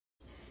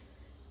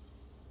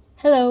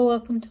Hello,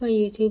 welcome to my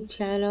YouTube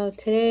channel.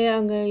 Today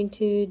I'm going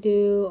to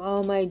do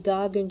all my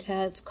dog and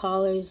cats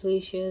collars,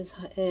 leashes,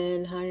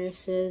 and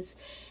harnesses,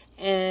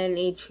 and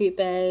a treat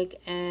bag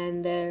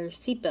and their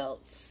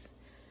seatbelts.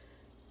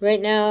 Right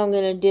now I'm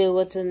going to do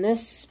what's in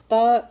this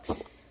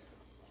box.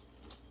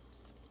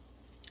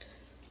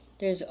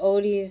 There's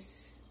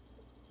Odie's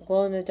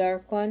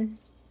glow-in-the-dark one.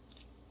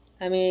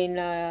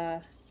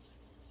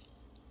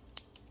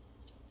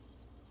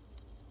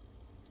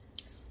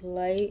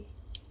 Light.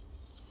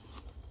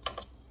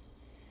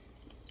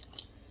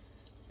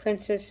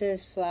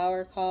 Princess's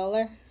flower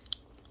collar.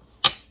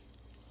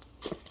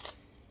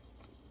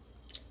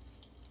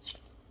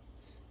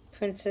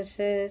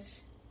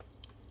 Princesses.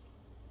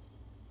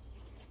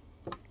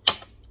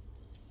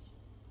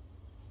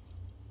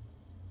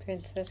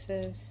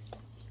 Princesses.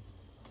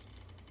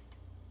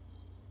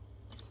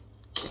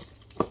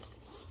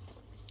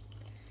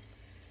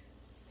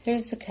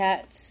 Here's the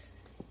cats.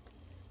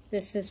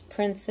 This is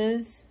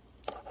Prince's.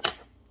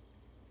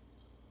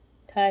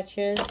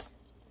 Patches.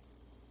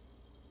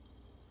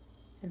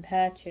 And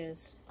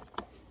Patches.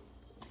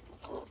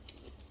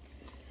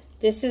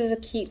 This is a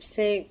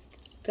keepsake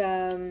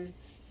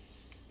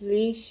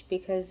leash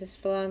because this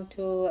belonged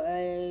to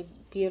a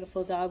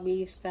beautiful dog we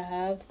used to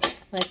have.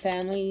 My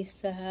family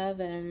used to have,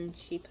 and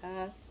she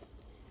passed.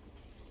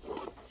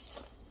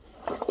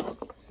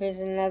 Here's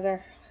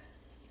another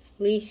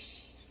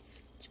leash.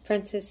 It's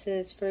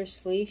Princess's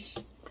first leash.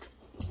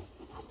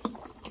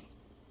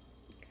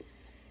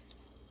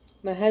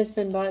 My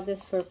husband bought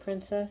this for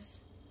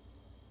Princess.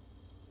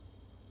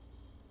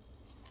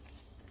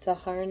 It's a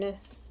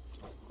harness.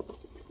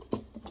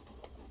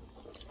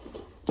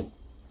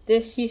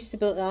 This used to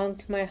belong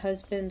to my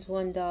husband's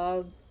one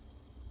dog,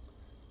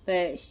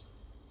 but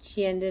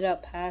she ended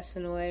up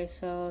passing away,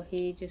 so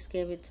he just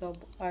gave it to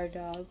our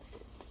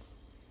dogs.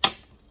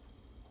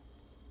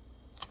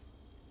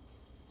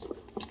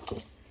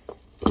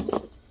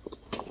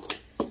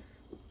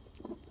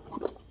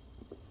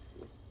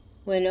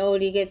 When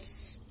Odie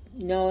gets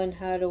knowing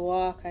how to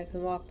walk, I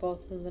can walk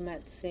both of them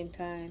at the same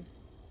time.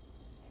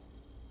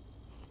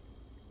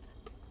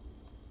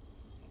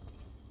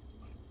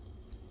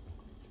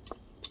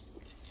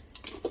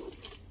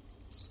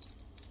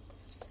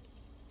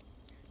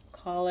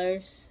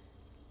 Collars.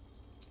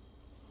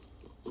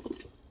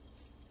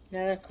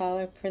 Another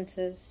collar,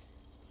 Princess.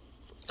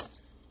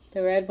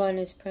 The red one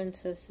is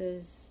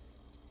Princess's,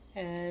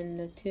 and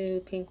the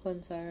two pink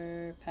ones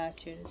are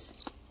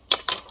Patches.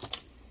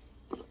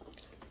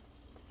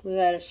 We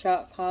got a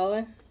shock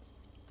collar.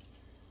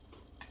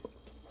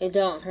 It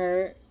don't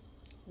hurt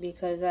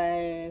because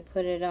I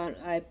put it on.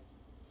 I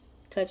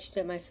touched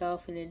it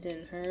myself and it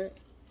didn't hurt.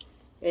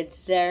 It's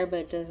there, but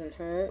it doesn't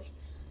hurt.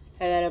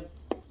 I got a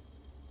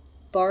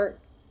bark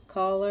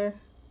collar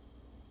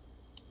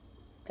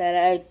that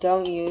I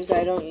don't use.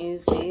 I don't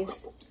use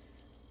these.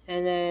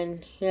 And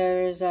then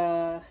here's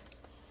a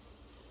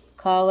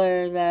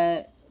collar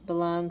that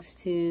belongs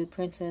to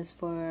Princess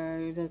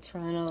for the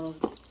Toronto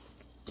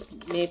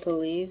Maple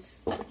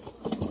Leafs.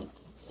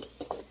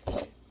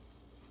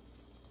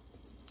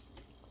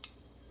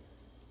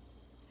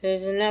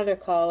 Here's another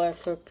collar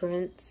for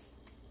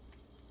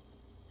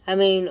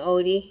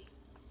Odie.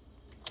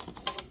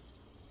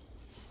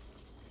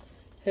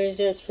 Here's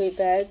their treat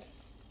bag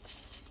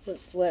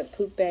with wet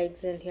poop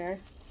bags in here.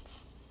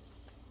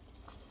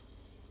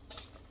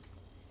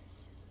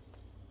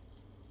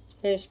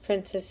 Here's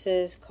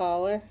Princess's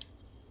collar.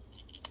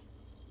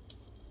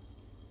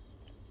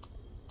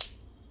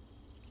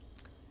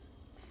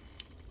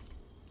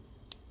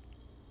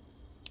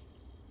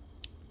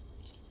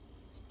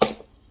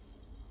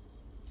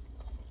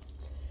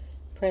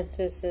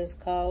 Princess's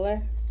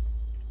collar.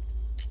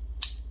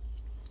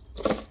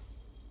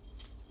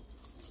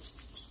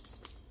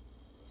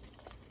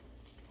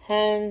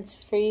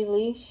 Hands-free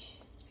leash.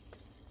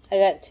 I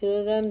got two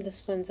of them.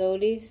 This one's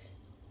Odie's.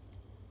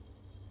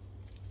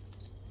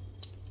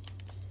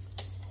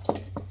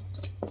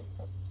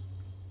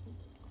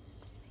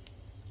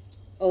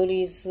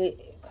 Odie's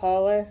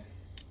collar.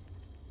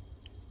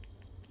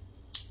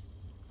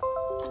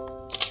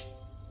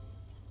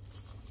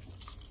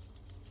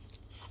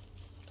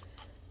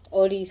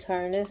 Odie's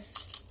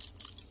harness.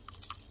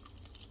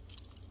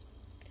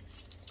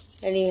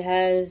 And he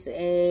has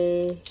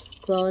a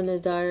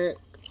glow-in-the-dark.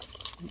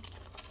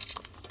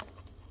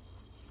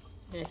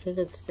 I think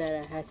it's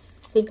that I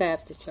think I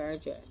have to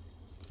charge it.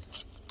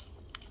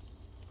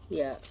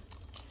 Yeah.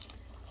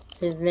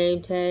 His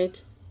name tag.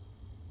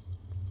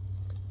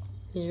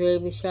 His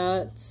rabies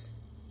shots.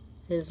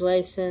 His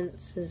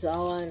license is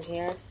all on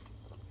here.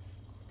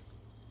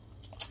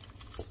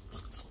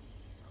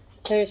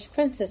 Here's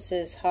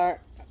Princess's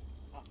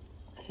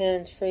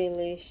hands-free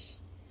leash.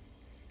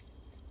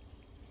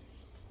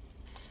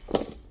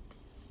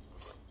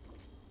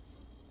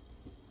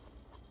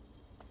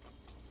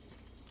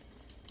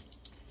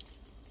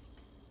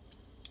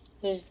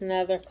 Here's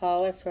another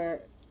collar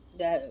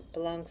that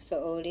belongs to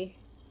Odie.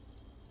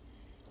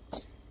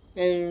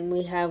 And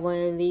we have one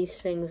of these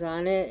things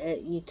on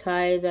it. You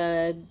tie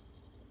the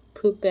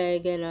poop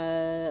bag, and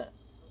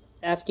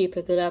after you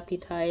pick it up, you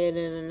tie it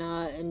in a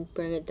knot and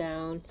bring it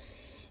down,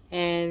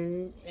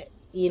 and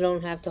you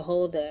don't have to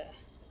hold it.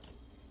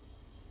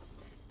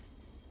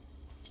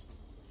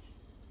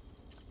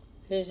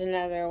 Here's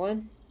another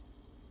one.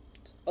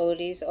 It's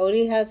Odie's.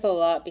 Odie has a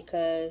lot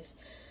because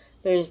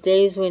there's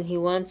days when he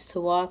wants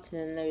to walk, and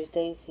then there's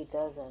days he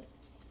doesn't.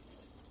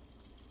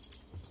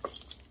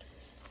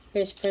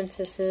 Here's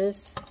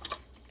Princess's.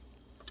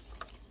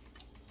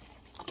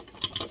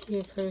 Let's see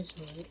if hers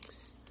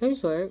works.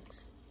 Hers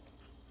works.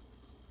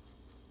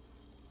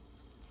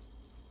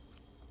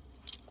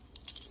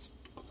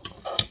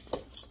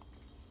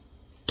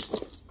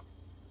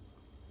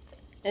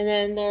 And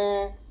then there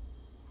are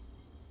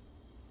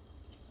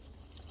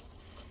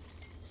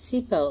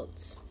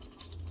seatbelts.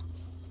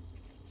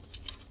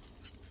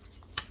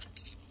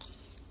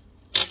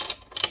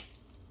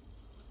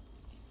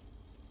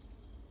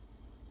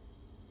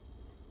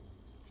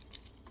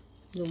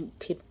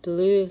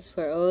 Blue is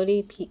for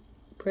Odie,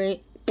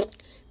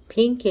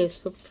 pink is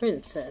for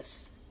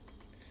Princess.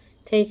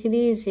 Take it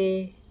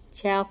easy.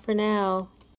 Ciao for now.